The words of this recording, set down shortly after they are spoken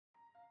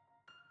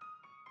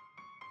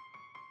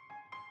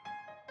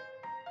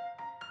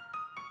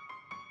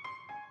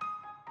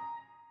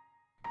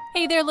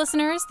Hey there,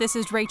 listeners. This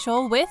is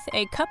Rachel with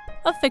A Cup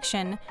of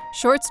Fiction,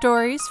 short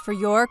stories for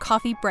your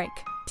coffee break.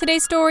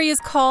 Today's story is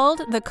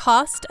called The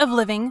Cost of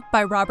Living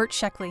by Robert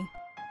Sheckley.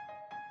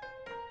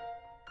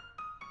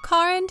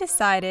 Karin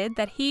decided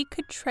that he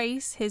could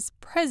trace his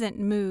present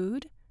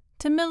mood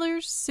to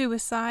Miller's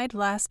suicide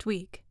last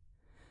week.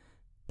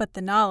 But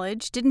the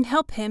knowledge didn't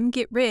help him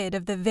get rid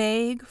of the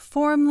vague,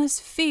 formless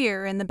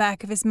fear in the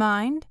back of his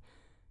mind.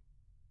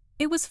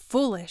 It was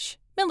foolish.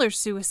 Miller's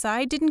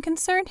suicide didn't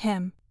concern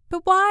him.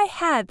 But why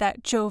had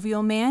that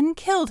jovial man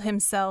killed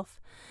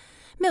himself?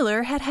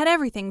 Miller had had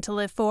everything to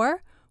live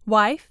for: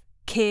 wife,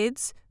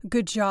 kids,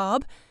 good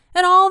job,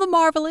 and all the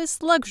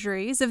marvelous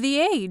luxuries of the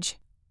age.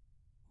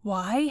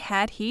 Why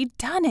had he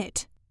done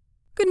it?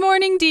 "Good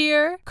morning,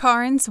 dear,"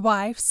 Karin's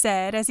wife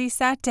said as he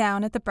sat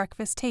down at the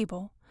breakfast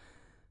table.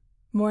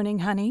 "Morning,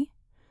 honey."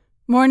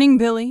 "Morning,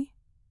 Billy."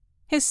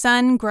 His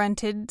son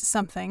grunted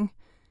something.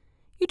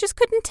 You just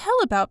couldn't tell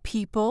about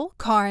people,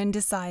 Karin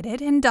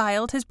decided, and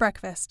dialed his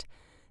breakfast.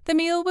 The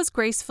meal was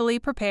gracefully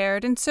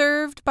prepared and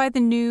served by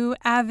the new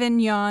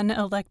Avignon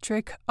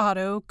electric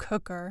auto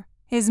cooker.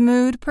 His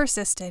mood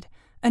persisted,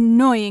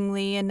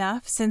 annoyingly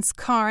enough, since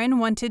Karin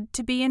wanted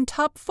to be in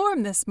top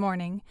form this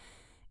morning.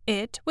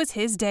 It was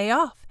his day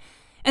off,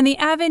 and the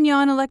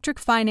Avignon electric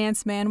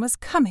finance man was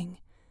coming.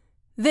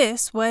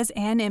 This was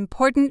an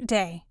important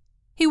day.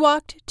 He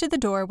walked to the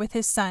door with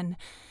his son.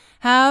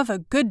 "Have a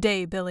good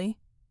day, Billy."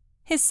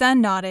 His son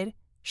nodded,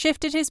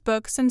 shifted his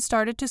books, and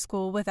started to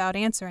school without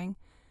answering.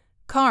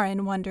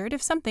 Karin wondered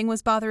if something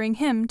was bothering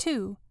him,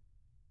 too.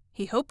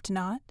 He hoped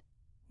not.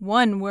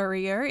 One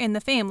worrier in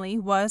the family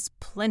was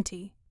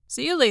plenty.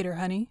 "See you later,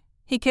 honey."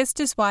 He kissed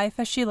his wife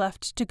as she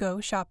left to go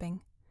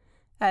shopping.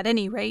 At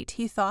any rate,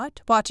 he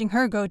thought, watching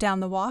her go down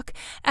the walk,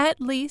 at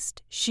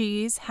least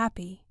she's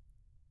happy.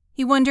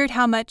 He wondered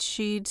how much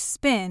she'd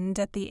spend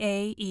at the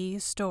A.E.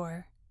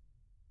 store.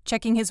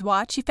 Checking his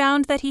watch, he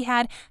found that he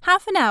had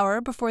half an hour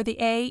before the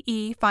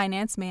A.E.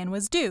 finance man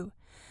was due.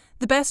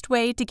 The best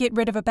way to get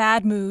rid of a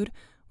bad mood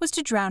was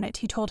to drown it,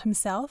 he told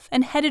himself,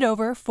 and headed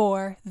over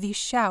for the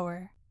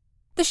shower.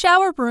 The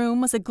shower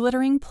room was a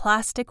glittering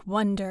plastic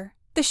wonder.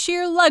 The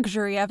sheer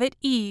luxury of it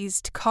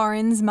eased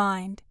Karin's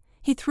mind.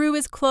 He threw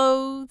his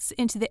clothes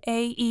into the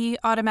A.E.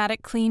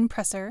 automatic clean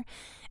presser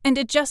and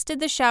adjusted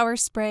the shower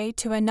spray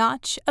to a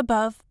notch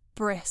above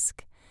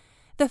brisk.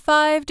 The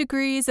 5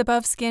 degrees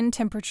above skin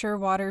temperature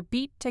water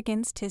beat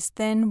against his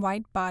thin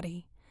white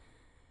body.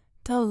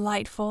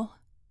 Delightful.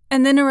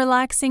 And then a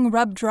relaxing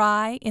rub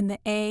dry in the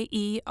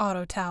A.E.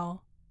 auto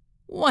towel.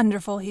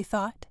 Wonderful, he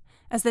thought,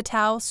 as the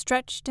towel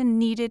stretched and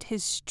kneaded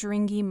his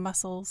stringy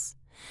muscles.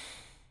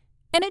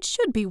 And it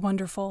should be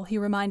wonderful, he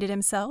reminded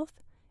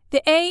himself.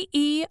 The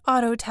A.E.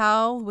 auto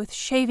towel with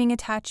shaving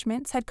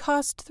attachments had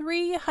cost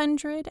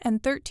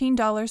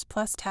 $313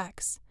 plus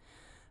tax.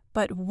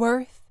 But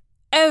worth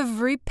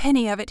every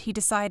penny of it, he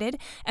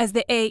decided, as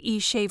the A.E.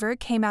 shaver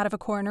came out of a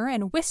corner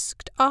and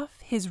whisked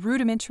off his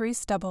rudimentary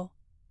stubble.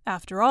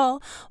 After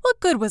all, what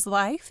good was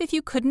life if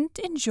you couldn't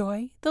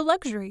enjoy the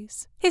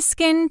luxuries? His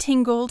skin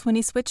tingled when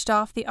he switched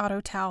off the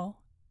auto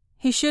towel.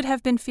 He should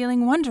have been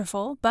feeling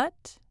wonderful,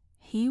 but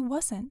he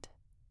wasn't.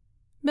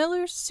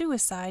 Miller's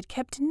suicide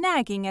kept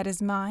nagging at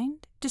his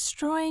mind,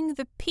 destroying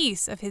the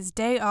peace of his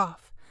day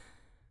off.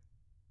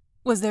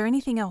 Was there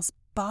anything else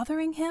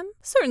bothering him?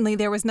 Certainly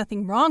there was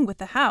nothing wrong with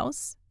the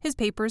house. His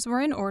papers were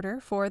in order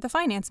for the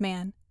finance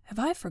man. "Have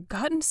I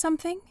forgotten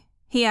something?"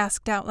 he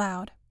asked out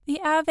loud. "The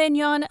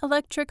Avignon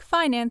electric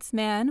finance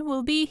man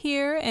will be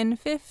here in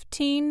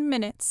 15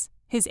 minutes,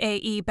 his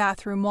A.E.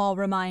 bathroom wall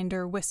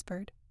reminder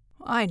whispered.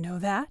 "I know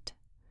that."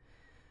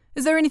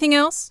 "Is there anything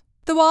else?"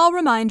 The wall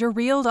reminder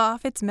reeled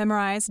off its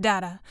memorized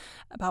data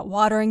about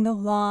watering the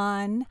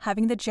lawn,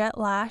 having the jet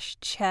lash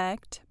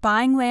checked,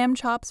 buying lamb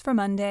chops for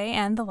Monday,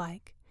 and the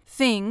like.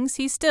 Things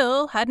he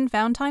still hadn't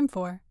found time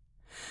for.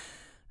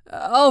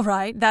 "All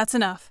right, that's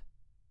enough."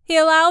 He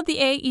allowed the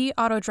A.E.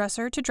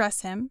 autodresser to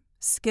dress him,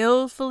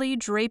 skillfully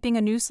draping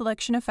a new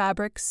selection of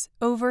fabrics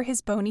over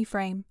his bony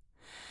frame.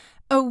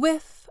 A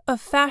whiff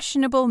of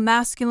fashionable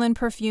masculine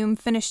perfume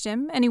finished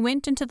him, and he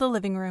went into the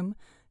living room,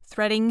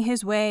 threading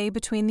his way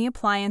between the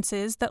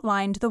appliances that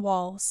lined the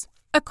walls.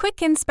 A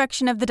quick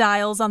inspection of the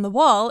dials on the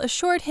wall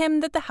assured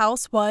him that the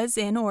house was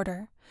in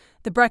order.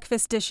 The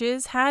breakfast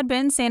dishes had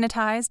been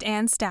sanitized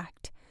and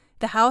stacked.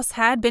 The house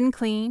had been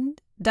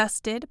cleaned,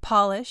 dusted,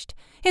 polished.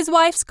 His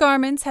wife's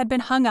garments had been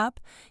hung up.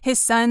 His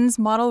son's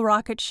model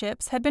rocket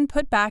ships had been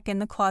put back in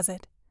the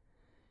closet.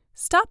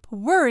 "Stop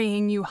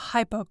worrying, you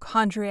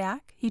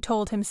hypochondriac," he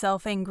told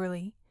himself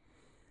angrily.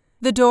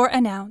 The door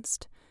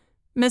announced,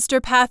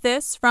 "Mr.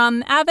 Pathis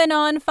from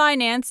Avignon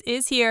Finance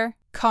is here."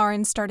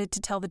 Karin started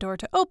to tell the door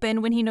to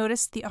open when he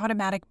noticed the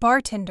automatic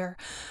bartender.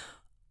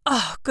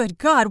 Oh, good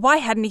God, why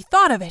hadn't he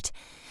thought of it?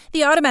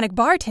 The automatic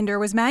bartender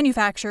was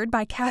manufactured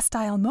by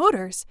Castile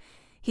Motors.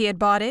 He had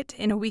bought it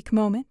in a weak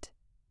moment.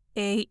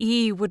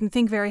 A.E. wouldn't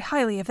think very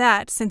highly of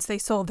that since they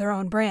sold their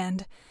own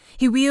brand.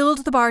 He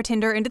wheeled the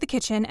bartender into the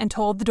kitchen and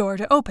told the door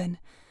to open.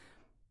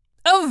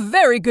 "A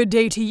very good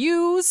day to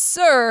you,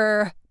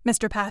 sir,"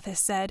 Mr. Pathis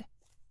said.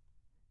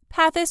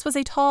 Pathis was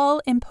a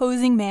tall,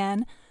 imposing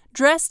man,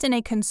 dressed in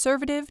a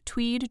conservative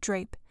tweed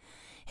drape.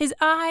 His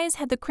eyes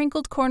had the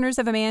crinkled corners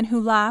of a man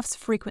who laughs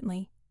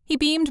frequently. He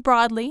beamed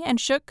broadly and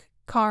shook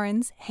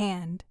Karin's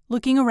hand,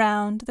 looking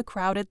around the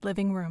crowded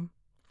living room.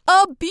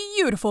 "A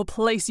beautiful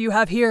place you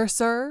have here,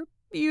 sir.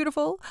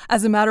 Beautiful.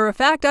 As a matter of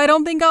fact, I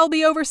don't think I'll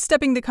be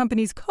overstepping the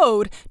company's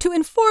code to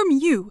inform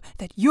you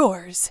that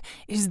yours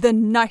is the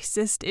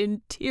nicest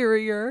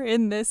interior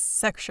in this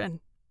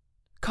section."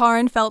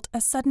 Karin felt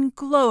a sudden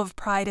glow of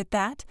pride at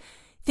that,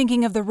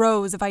 thinking of the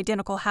rows of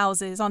identical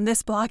houses on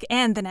this block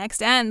and the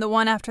next and the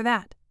one after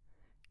that.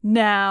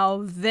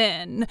 "Now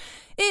then,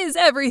 is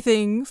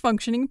everything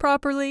functioning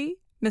properly?"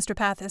 Mr.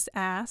 Pathis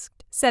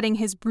asked, setting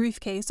his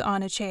briefcase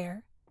on a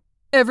chair.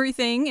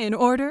 "Everything in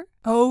order?"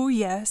 "Oh,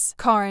 yes,"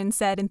 Karin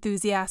said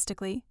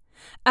enthusiastically.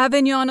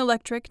 "Avignon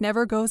Electric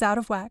never goes out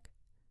of whack."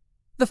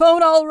 "The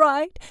phone all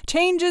right?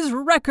 Changes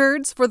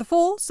records for the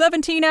full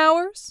 17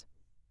 hours?"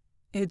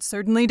 "It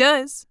certainly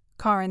does,"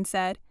 Karin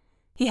said.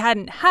 He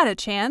hadn't had a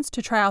chance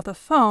to try out the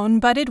phone,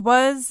 but it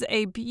was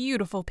a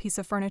beautiful piece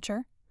of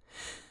furniture.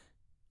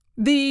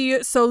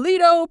 "The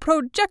Solido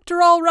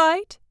projector all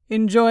right?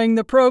 Enjoying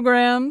the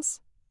programs?"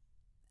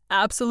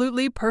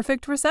 "Absolutely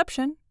perfect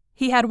reception.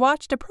 He had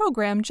watched a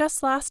program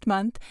just last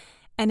month,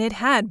 and it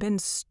had been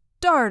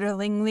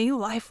startlingly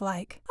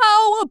lifelike."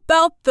 "How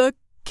about the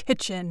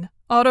kitchen?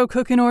 Auto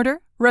cook in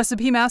order?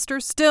 Recipe master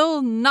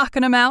still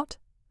knocking 'em out?"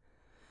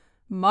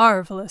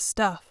 "Marvelous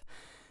stuff.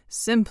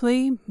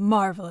 Simply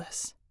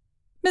marvelous."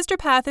 Mr.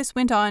 Pathis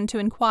went on to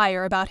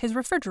inquire about his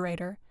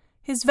refrigerator,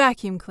 his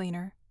vacuum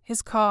cleaner,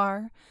 his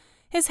car,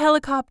 his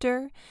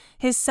helicopter,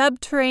 his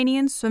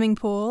subterranean swimming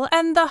pool,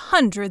 and the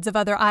hundreds of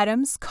other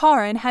items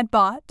Karin had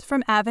bought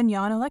from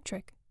Avignon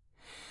Electric.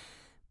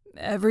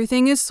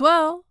 "Everything is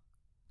swell,"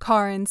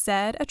 Karin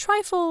said, a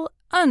trifle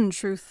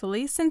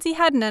untruthfully since he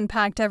hadn't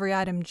unpacked every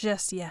item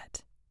just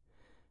yet.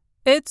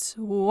 "It's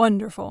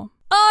wonderful."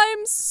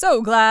 "I'm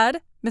so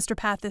glad," Mr.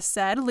 Pathis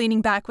said,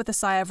 leaning back with a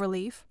sigh of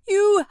relief.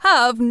 "You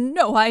have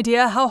no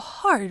idea how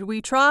hard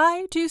we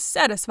try to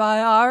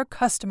satisfy our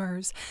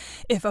customers.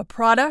 If a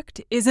product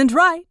isn't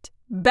right,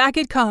 back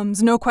it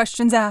comes, no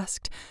questions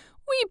asked.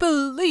 We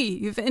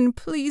believe in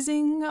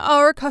pleasing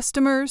our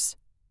customers."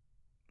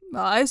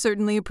 "I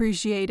certainly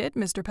appreciate it,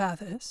 Mr.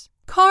 Pathis."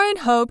 Karin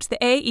hoped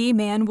the AE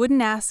man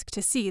wouldn't ask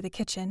to see the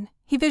kitchen.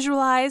 He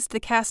visualized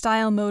the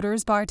Cast-Iron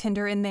Motors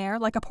bartender in there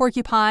like a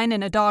porcupine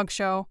in a dog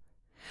show.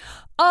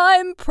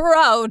 "I'm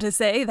proud to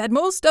say that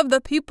most of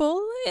the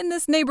people in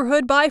this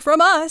neighborhood buy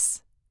from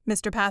us,"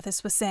 Mr.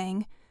 Pathis was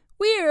saying.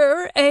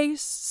 "We're a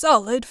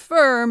solid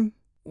firm."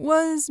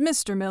 "Was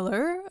Mr.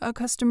 Miller a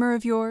customer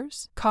of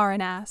yours?" Karin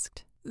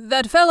asked.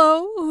 "That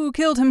fellow who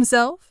killed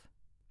himself?"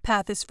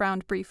 Pathis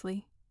frowned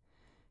briefly.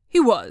 "He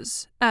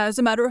was. As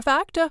a matter of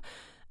fact, that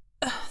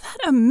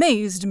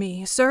amazed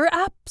me, sir.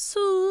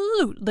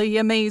 Absolutely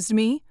amazed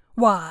me.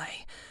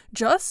 Why,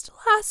 just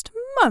last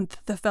month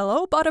the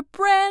fellow bought a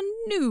brand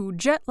new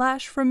jet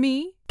lash from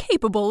me,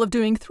 capable of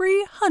doing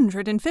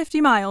 350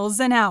 miles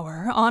an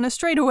hour on a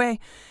straightaway.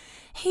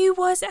 He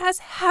was as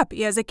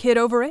happy as a kid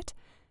over it.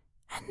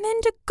 And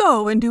then to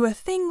go and do a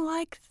thing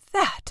like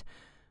that.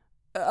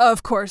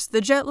 Of course,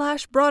 the jet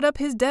lash brought up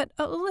his debt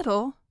a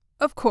little,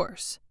 of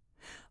course.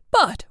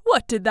 But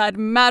what did that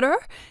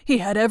matter? He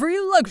had every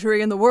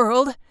luxury in the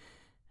world.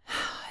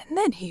 And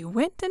then he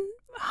went and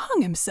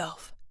hung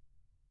himself."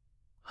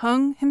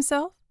 "Hung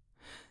himself?"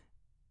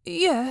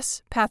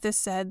 "Yes," Pathis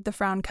said, the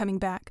frown coming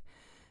back.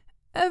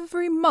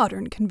 "Every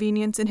modern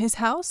convenience in his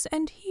house,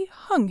 and he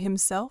hung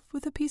himself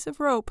with a piece of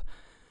rope.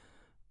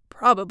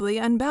 Probably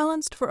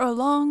unbalanced for a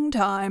long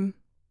time."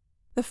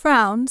 The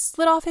frown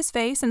slid off his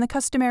face and the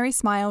customary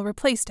smile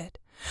replaced it.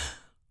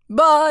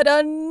 "But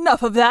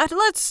enough of that.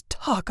 Let's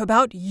talk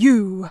about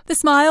you." The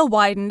smile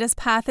widened as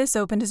Pathis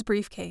opened his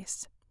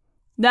briefcase.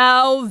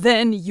 "Now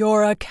then,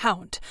 your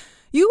account.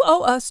 You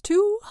owe us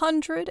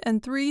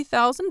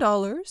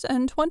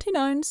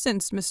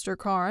 $203,000.29, Mr.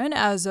 Karin,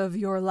 as of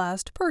your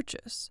last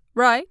purchase,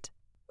 right?"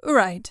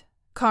 "Right,"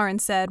 Karin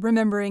said,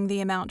 remembering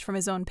the amount from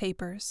his own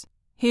papers.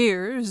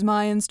 "Here's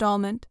my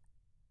installment."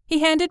 He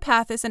handed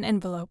Pathis an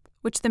envelope,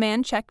 which the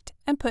man checked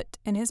and put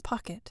in his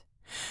pocket.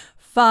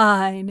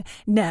 "Fine.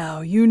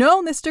 Now you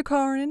know, Mr.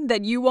 Karin,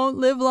 that you won't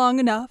live long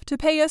enough to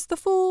pay us the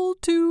full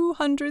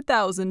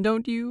 $200,000,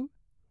 don't you?"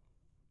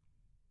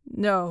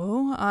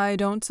 "No, I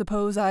don't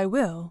suppose I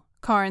will,"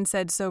 Karin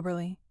said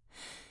soberly.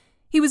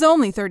 He was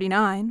only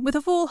 39, with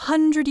a full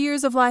 100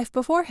 years of life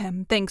before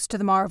him, thanks to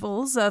the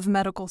marvels of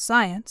medical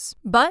science.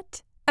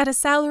 But at a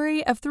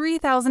salary of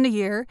 $3,000 a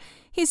year,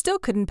 he still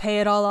couldn't pay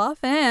it all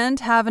off and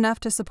have enough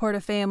to support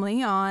a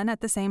family on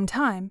at the same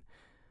time.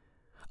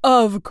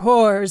 "Of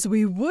course,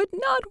 we would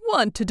not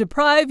want to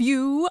deprive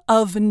you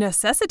of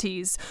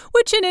necessities,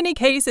 which in any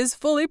case is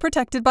fully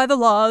protected by the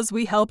laws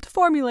we helped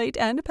formulate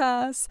and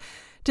pass,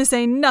 to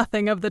say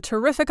nothing of the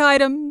terrific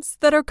items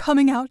that are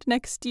coming out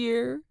next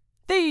year.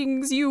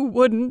 Things you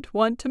wouldn't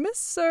want to miss,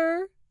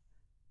 sir."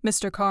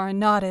 Mr. Karin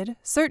nodded.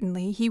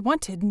 Certainly he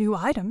wanted new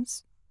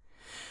items.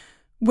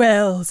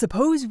 Well,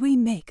 suppose we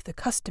make the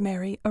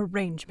customary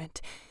arrangement.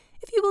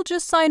 If you will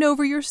just sign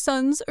over your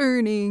son's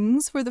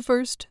earnings for the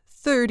first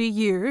 30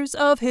 years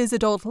of his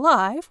adult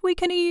life, we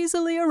can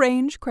easily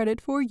arrange credit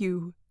for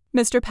you."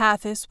 Mr.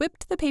 Pathis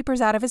whipped the papers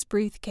out of his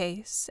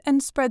briefcase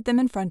and spread them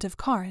in front of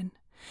Karin.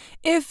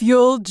 "If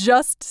you'll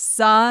just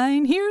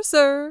sign here,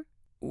 sir."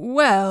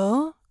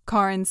 "Well,"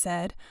 Karin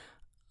said,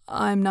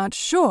 "I'm not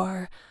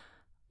sure.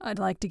 I'd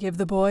like to give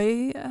the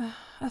boy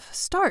a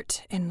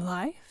start in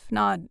life,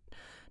 not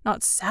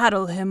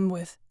saddle him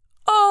with—"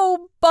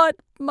 "Oh, but,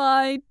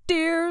 my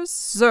dear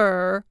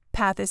sir,"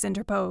 Pathis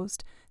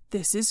interposed,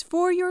 "this is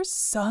for your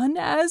son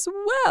as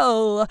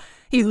well.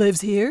 He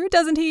lives here,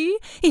 doesn't he?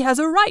 He has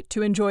a right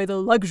to enjoy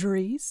the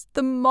luxuries,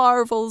 the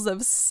marvels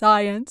of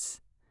science."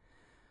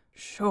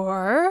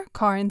 "Sure,"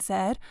 Karin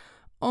said.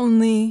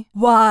 "Only—"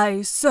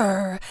 "Why,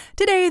 sir,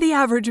 today the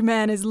average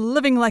man is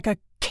living like a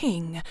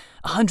king.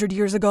 100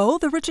 years ago,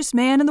 the richest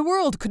man in the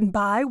world couldn't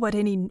buy what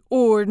any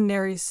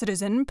ordinary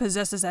citizen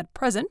possesses at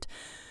present.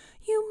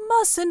 You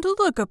mustn't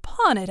look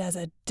upon it as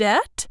a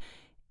debt.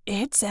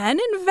 It's an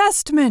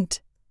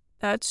investment."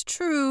 "That's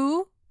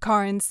true,"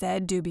 Karin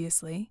said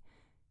dubiously.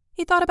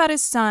 He thought about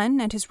his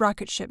son and his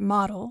rocket ship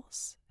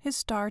models, his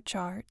star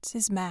charts,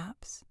 his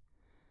maps.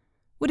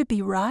 Would it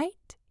be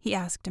right? He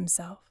asked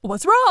himself.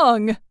 "What's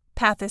wrong?"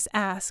 Pathis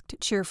asked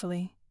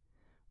cheerfully.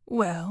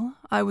 "Well,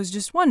 I was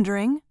just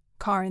wondering,"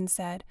 Karin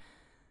said,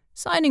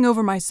 "signing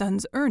over my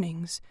son's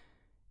earnings.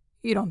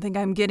 You don't think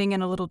I'm getting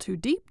in a little too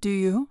deep, do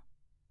you?"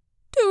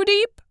 "Too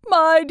deep,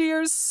 my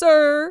dear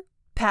sir?"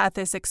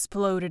 Pathis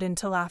exploded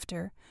into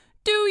laughter.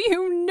 "Do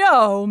you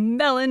know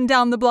Melon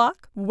down the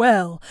block?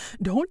 Well,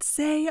 don't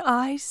say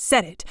I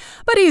said it,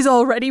 but he's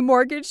already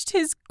mortgaged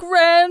his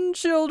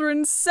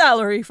grandchildren's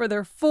salary for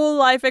their full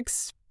life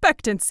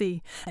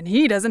expectancy, and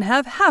he doesn't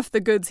have half the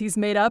goods he's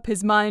made up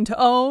his mind to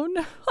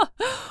own.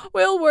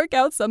 We'll work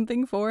out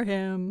something for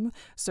him.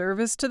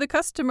 Service to the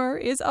customer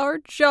is our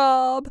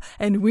job,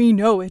 and we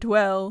know it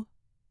well."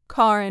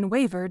 Karin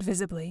wavered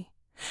visibly.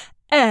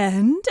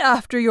 "And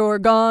after you're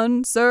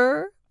gone,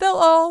 sir, they'll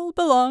all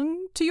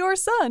belong to your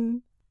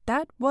son."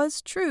 That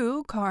was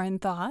true, Karin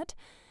thought.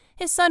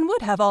 His son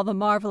would have all the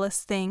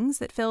marvelous things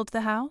that filled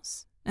the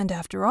house. And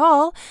after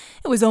all,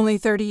 it was only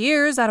 30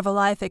 years out of a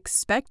life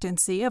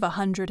expectancy of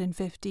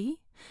 150.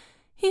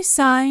 He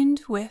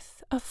signed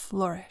with a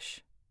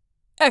flourish.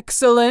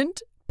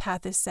 "Excellent,"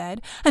 Pathis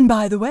said. "And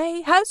by the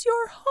way, has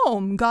your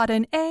home got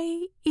an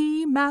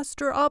AE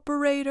master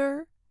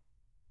operator?"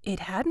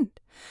 It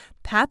hadn't.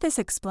 Pathis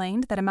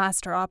explained that a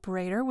master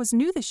operator was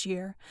new this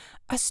year,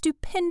 a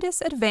stupendous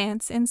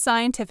advance in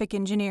scientific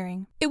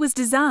engineering. It was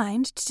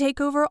designed to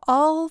take over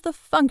all the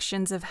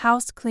functions of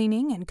house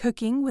cleaning and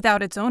cooking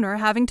without its owner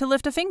having to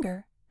lift a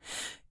finger.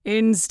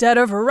 "Instead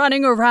of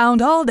running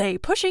around all day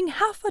pushing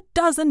half a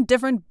dozen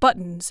different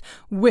buttons,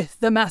 with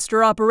the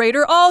master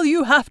operator all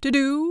you have to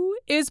do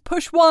is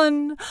push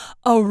one,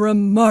 a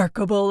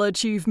remarkable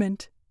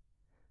achievement."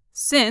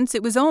 Since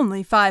it was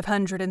only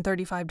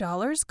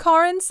 $535,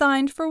 Karin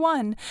signed for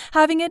one,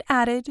 having it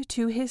added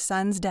to his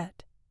son's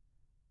debt.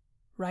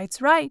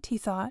 "Right's right," he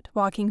thought,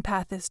 walking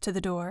Pathis to the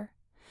door.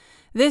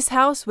 "This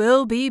house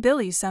will be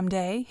Billy's some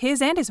day,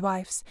 his and his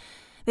wife's.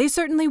 They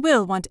certainly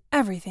will want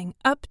everything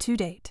up to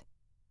date.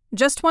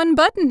 Just one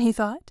button, he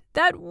thought.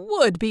 That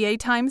would be a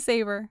time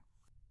saver."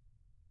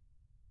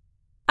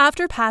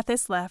 After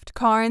Pathis left,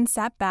 Karin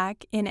sat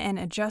back in an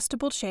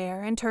adjustable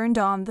chair and turned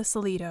on the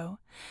Solido.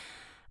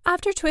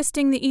 After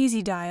twisting the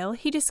easy dial,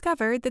 he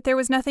discovered that there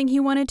was nothing he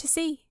wanted to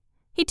see.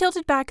 He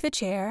tilted back the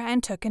chair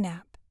and took a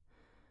nap.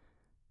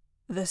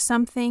 The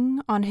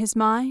something on his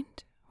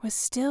mind was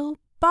still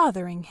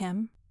bothering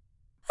him.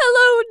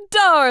 "Hello,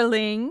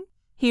 darling!"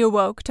 He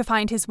awoke to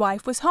find his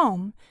wife was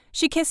home.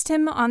 She kissed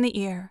him on the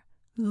ear.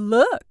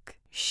 Look!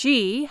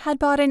 She had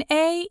bought an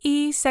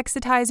AE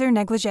sexitizer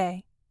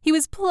negligee. He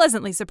was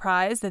pleasantly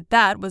surprised that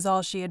that was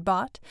all she had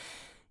bought.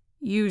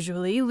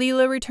 Usually,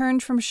 Leela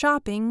returned from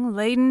shopping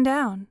laden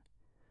down.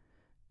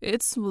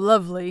 "It's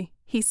lovely,"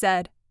 he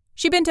said.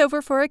 She bent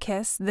over for a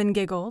kiss, then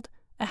giggled,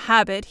 a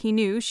habit he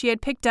knew she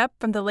had picked up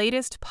from the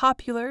latest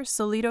popular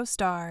Solido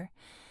star.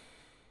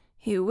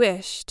 He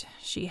wished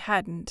she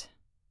hadn't.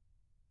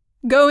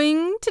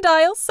 "Going to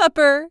dial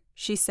supper,"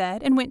 she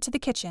said, and went to the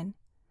kitchen.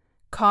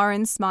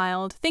 Karin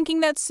smiled, thinking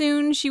that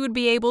soon she would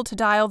be able to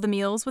dial the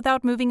meals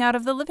without moving out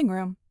of the living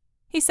room.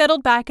 He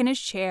settled back in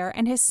his chair,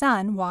 and his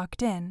son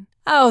walked in.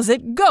 "How's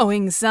it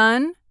going,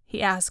 son?"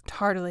 he asked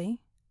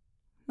heartily.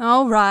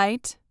 "All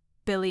right,"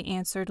 Billy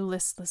answered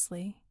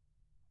listlessly.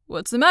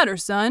 "What's the matter,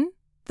 son?"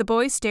 The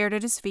boy stared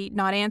at his feet,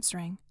 not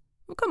answering.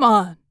 "Well, come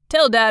on,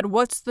 tell Dad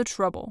what's the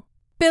trouble."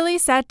 Billy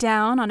sat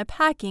down on a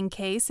packing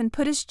case and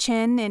put his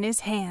chin in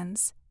his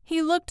hands.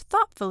 He looked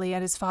thoughtfully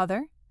at his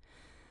father.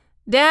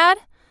 "Dad,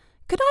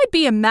 could I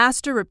be a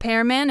master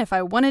repairman if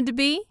I wanted to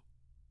be?"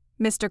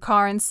 Mr.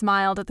 Karin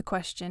smiled at the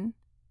question.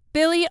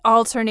 Billy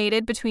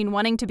alternated between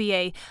wanting to be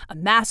a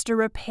master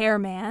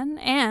repairman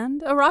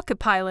and a rocket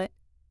pilot.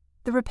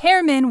 The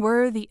repairmen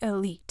were the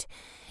elite.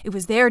 It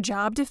was their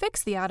job to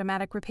fix the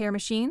automatic repair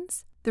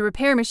machines. The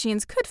repair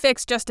machines could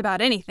fix just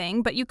about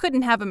anything, but you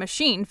couldn't have a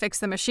machine fix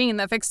the machine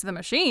that fixed the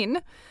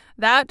machine.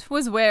 That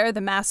was where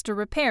the master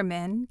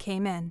repairmen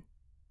came in.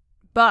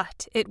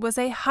 But it was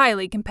a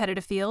highly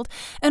competitive field,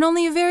 and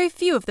only a very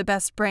few of the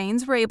best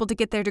brains were able to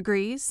get their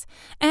degrees.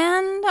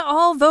 And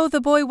although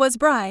the boy was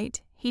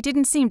bright, he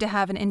didn't seem to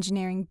have an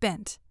engineering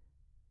bent.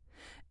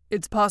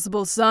 "It's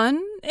possible,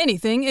 son.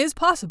 Anything is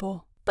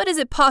possible." "But is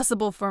it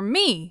possible for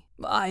me?"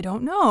 "I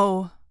don't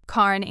know,"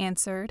 Karin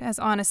answered as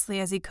honestly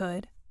as he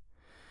could.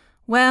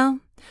 "Well,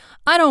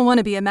 I don't want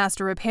to be a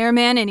master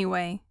repairman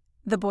anyway,"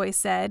 the boy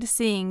said,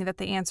 seeing that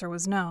the answer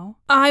was no.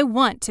 "I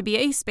want to be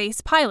a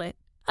space pilot."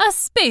 "A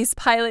space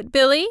pilot,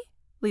 Billy?"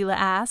 Leela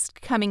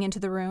asked, coming into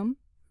the room.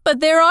 "But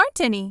there aren't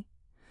any."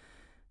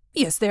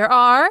 "Yes, there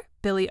are,"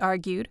 Billy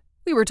argued.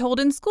 "We were told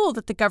in school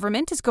that the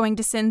government is going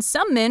to send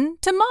some men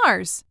to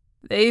Mars."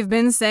 "They've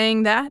been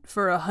saying that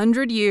for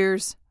 100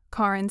 years,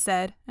 Karin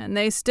said, "and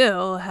they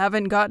still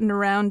haven't gotten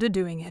around to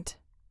doing it."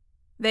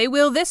 "They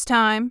will this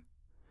time."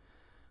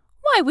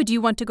 "Why would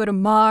you want to go to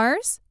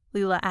Mars?"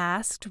 Leela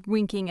asked,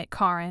 winking at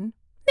Karin.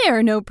 "There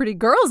are no pretty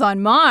girls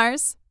on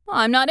Mars."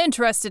 "I'm not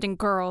interested in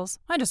girls.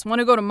 I just want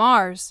to go to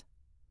Mars."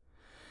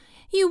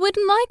 "You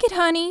wouldn't like it,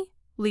 honey,"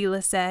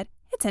 Leela said.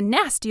 "It's a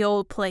nasty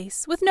old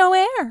place with no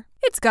air."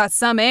 "It's got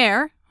some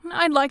air.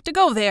 I'd like to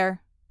go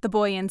there," the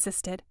boy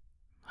insisted.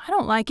 "I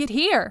don't like it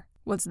here."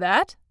 "What's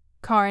that?"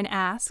 Karin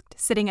asked,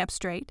 sitting up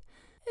straight.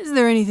 "Is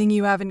there anything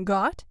you haven't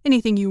got?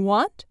 Anything you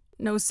want?"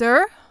 "No,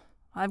 sir.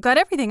 I've got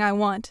everything I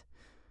want."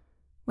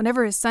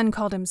 Whenever his son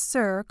called him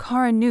sir,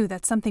 Karin knew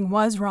that something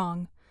was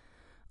wrong.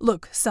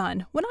 "Look,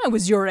 son, when I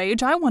was your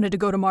age, I wanted to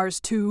go to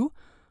Mars too.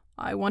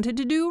 I wanted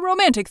to do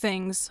romantic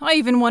things. I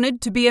even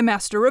wanted to be a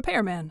master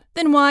repairman."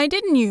 "Then why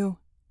didn't you?"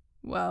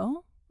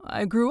 "Well,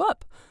 I grew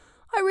up.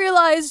 I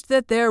realized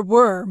that there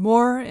were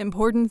more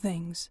important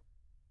things.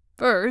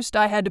 First,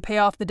 I had to pay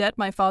off the debt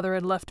my father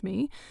had left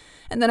me,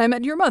 and then I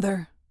met your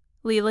mother."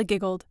 Leela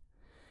giggled.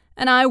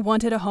 "And I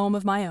wanted a home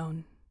of my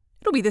own.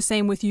 It'll be the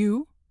same with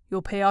you.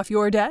 You'll pay off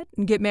your debt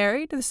and get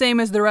married, the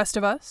same as the rest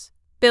of us."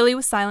 Billy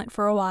was silent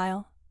for a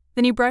while.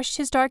 Then he brushed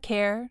his dark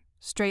hair,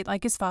 straight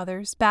like his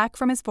father's, back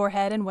from his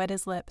forehead and wet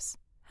his lips.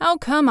 "How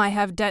come I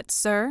have debts,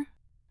 sir?"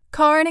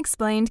 Karin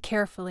explained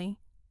carefully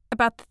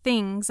about the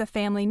things a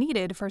family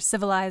needed for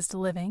civilized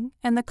living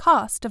and the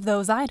cost of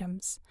those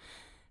items,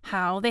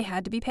 how they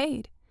had to be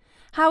paid,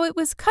 how it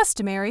was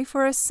customary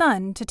for a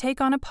son to take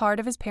on a part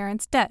of his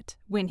parents' debt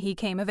when he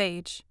came of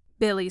age.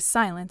 Billy's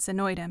silence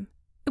annoyed him.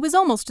 It was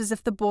almost as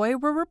if the boy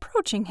were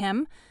reproaching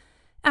him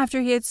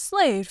after he had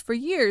slaved for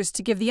years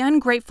to give the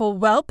ungrateful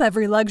whelp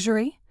every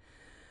luxury.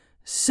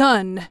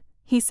 "Son,"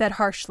 he said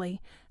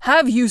harshly,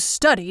 "have you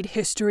studied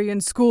history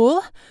in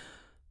school?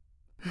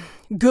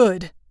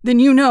 Good. Then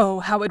you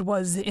know how it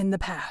was in the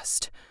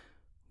past.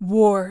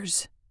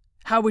 Wars.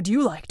 How would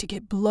you like to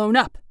get blown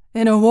up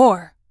in a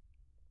war?"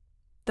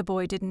 The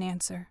boy didn't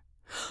answer.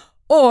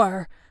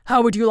 "Or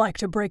how would you like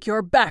to break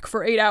your back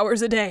for 8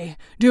 hours a day,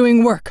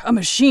 doing work a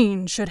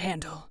machine should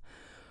handle?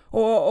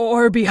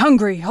 Or be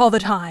hungry all the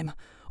time?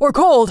 Or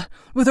cold,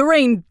 with the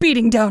rain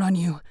beating down on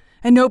you,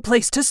 and no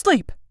place to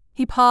sleep?"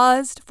 He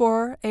paused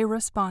for a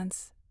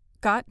response,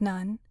 got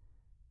none,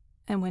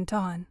 and went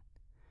on.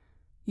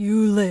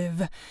 "You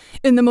live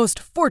in the most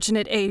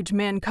fortunate age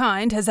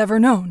mankind has ever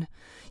known.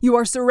 You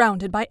are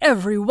surrounded by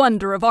every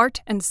wonder of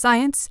art and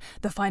science,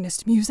 the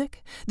finest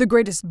music, the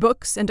greatest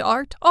books and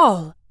art,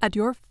 all at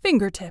your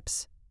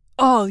fingertips.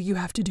 All you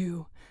have to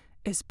do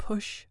is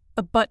push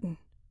a button."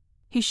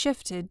 He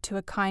shifted to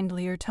a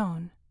kindlier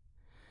tone.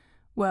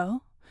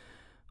 "Well,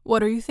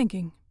 what are you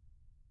thinking?"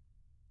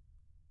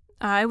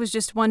 "I was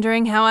just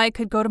wondering how I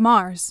could go to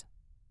Mars,"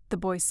 the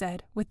boy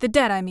said. "With the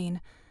debt, I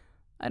mean.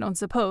 I don't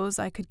suppose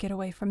I could get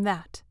away from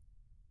that."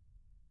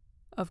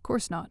 "Of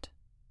course not."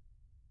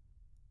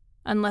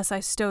 "Unless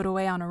I stowed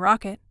away on a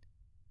rocket."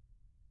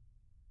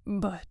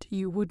 "But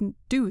you wouldn't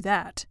do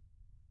that."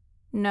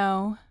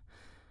 "No,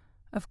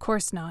 of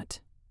course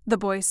not," the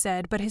boy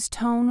said, but his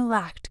tone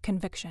lacked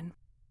conviction.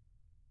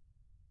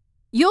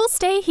 "You'll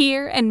stay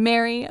here and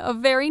marry a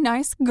very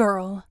nice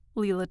girl,"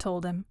 Leela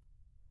told him.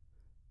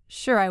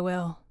 "Sure I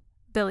will,"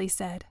 Billy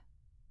said.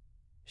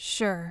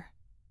 "Sure."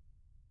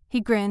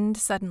 He grinned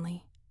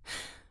suddenly.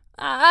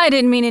 "I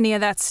didn't mean any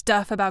of that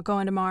stuff about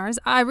going to Mars.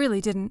 I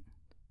really didn't."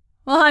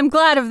 "Well, I'm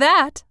glad of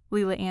that,"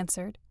 Leela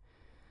answered.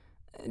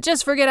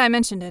 "Just forget I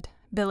mentioned it,"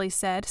 Billy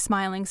said,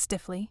 smiling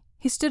stiffly.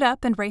 He stood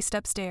up and raced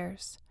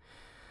upstairs.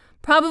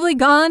 "Probably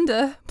gone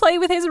to play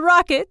with his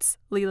rockets,"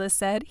 Leela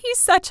said. "He's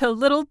such a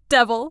little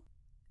devil."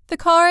 The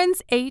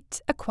Karins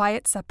ate a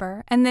quiet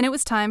supper, and then it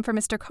was time for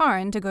Mr.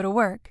 Karin to go to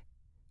work.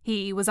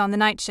 He was on the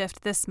night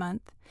shift this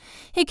month.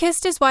 He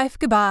kissed his wife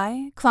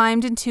goodbye,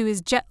 climbed into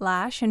his jet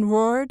lash, and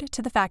roared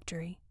to the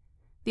factory.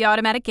 The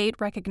automatic gate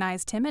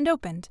recognized him and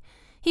opened.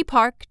 He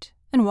parked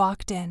and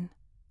walked in.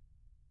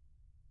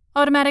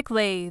 Automatic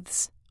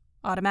lathes,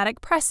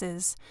 automatic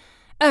presses.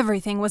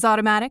 Everything was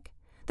automatic.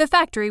 The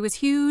factory was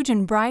huge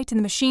and bright, and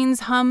the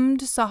machines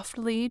hummed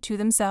softly to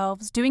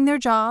themselves, doing their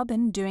job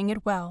and doing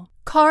it well.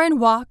 Karin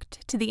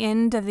walked to the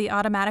end of the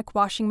automatic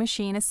washing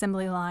machine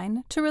assembly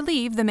line to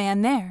relieve the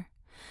man there.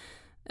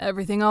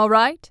 "Everything all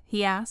right?"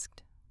 he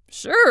asked.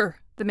 "Sure,"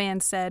 the man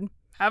said.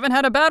 "Haven't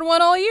had a bad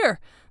one all year.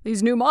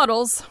 These new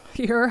models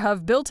here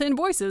have built-in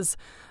voices.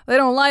 They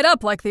don't light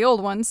up like the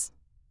old ones."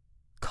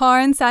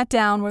 Karin sat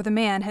down where the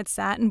man had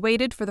sat and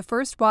waited for the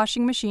first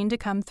washing machine to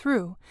come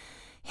through.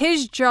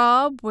 His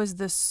job was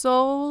the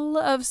soul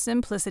of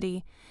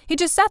simplicity. He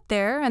just sat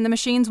there, and the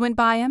machines went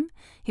by him.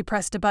 He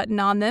pressed a button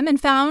on them and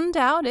found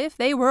out if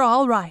they were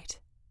all right.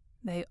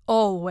 They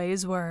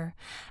always were.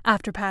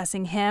 After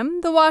passing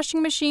him, the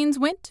washing machines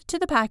went to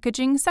the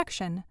packaging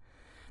section.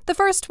 The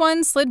first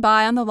one slid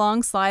by on the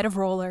long slide of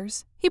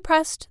rollers. He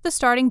pressed the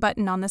starting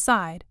button on the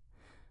side.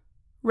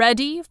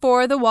 "Ready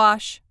for the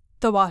wash,"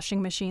 the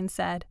washing machine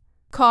said.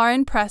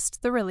 Karin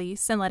pressed the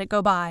release and let it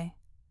go by.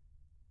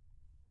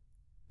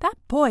 That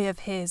boy of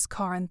his,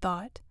 Karin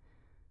thought.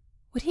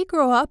 Would he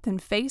grow up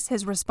and face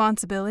his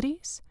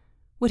responsibilities?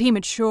 Would he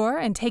mature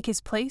and take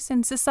his place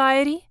in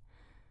society?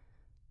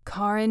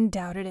 Karin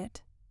doubted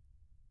it.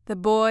 The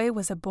boy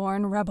was a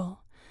born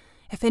rebel.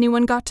 If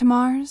anyone got to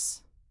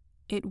Mars,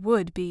 it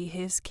would be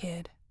his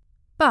kid.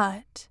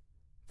 But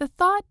the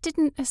thought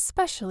didn't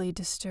especially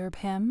disturb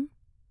him.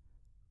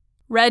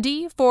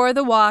 "Ready for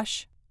the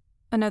wash."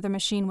 Another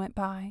machine went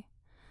by.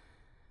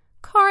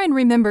 Karin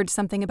remembered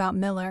something about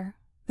Miller.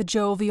 The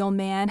jovial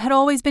man had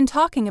always been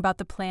talking about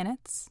the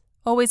planets,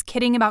 always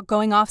kidding about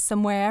going off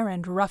somewhere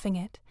and roughing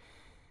it.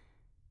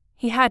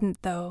 He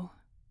hadn't, though.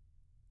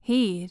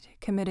 He'd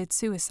committed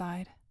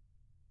suicide.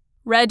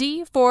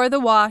 "Ready for the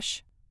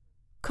wash."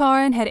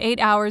 Karin had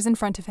 8 hours in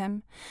front of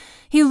him.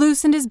 He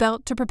loosened his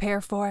belt to prepare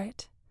for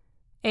it.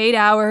 8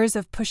 hours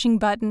of pushing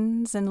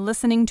buttons and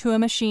listening to a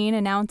machine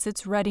announce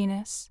its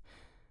readiness.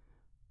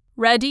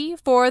 "Ready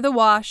for the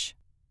wash."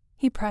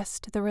 He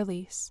pressed the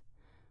release.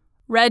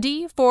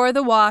 "Ready for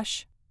the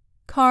wash."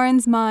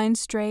 Karin's mind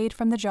strayed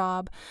from the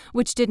job,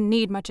 which didn't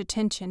need much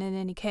attention in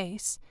any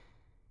case.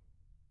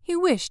 He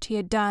wished he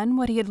had done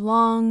what he had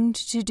longed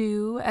to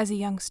do as a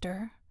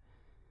youngster.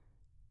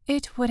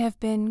 It would have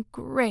been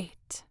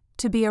great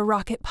to be a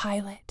rocket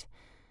pilot,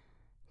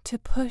 to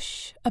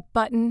push a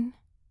button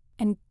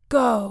and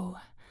go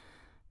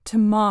to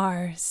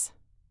Mars.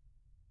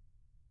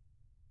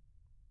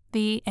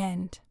 The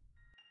end.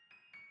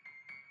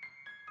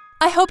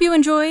 I hope you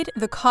enjoyed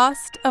The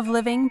Cost of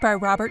Living by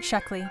Robert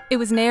Sheckley. It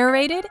was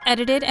narrated,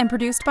 edited, and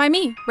produced by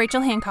me,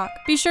 Rachel Hancock.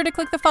 Be sure to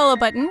click the follow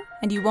button,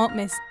 and you won't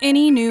miss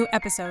any new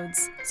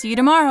episodes. See you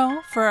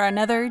tomorrow for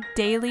another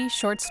daily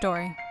short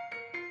story.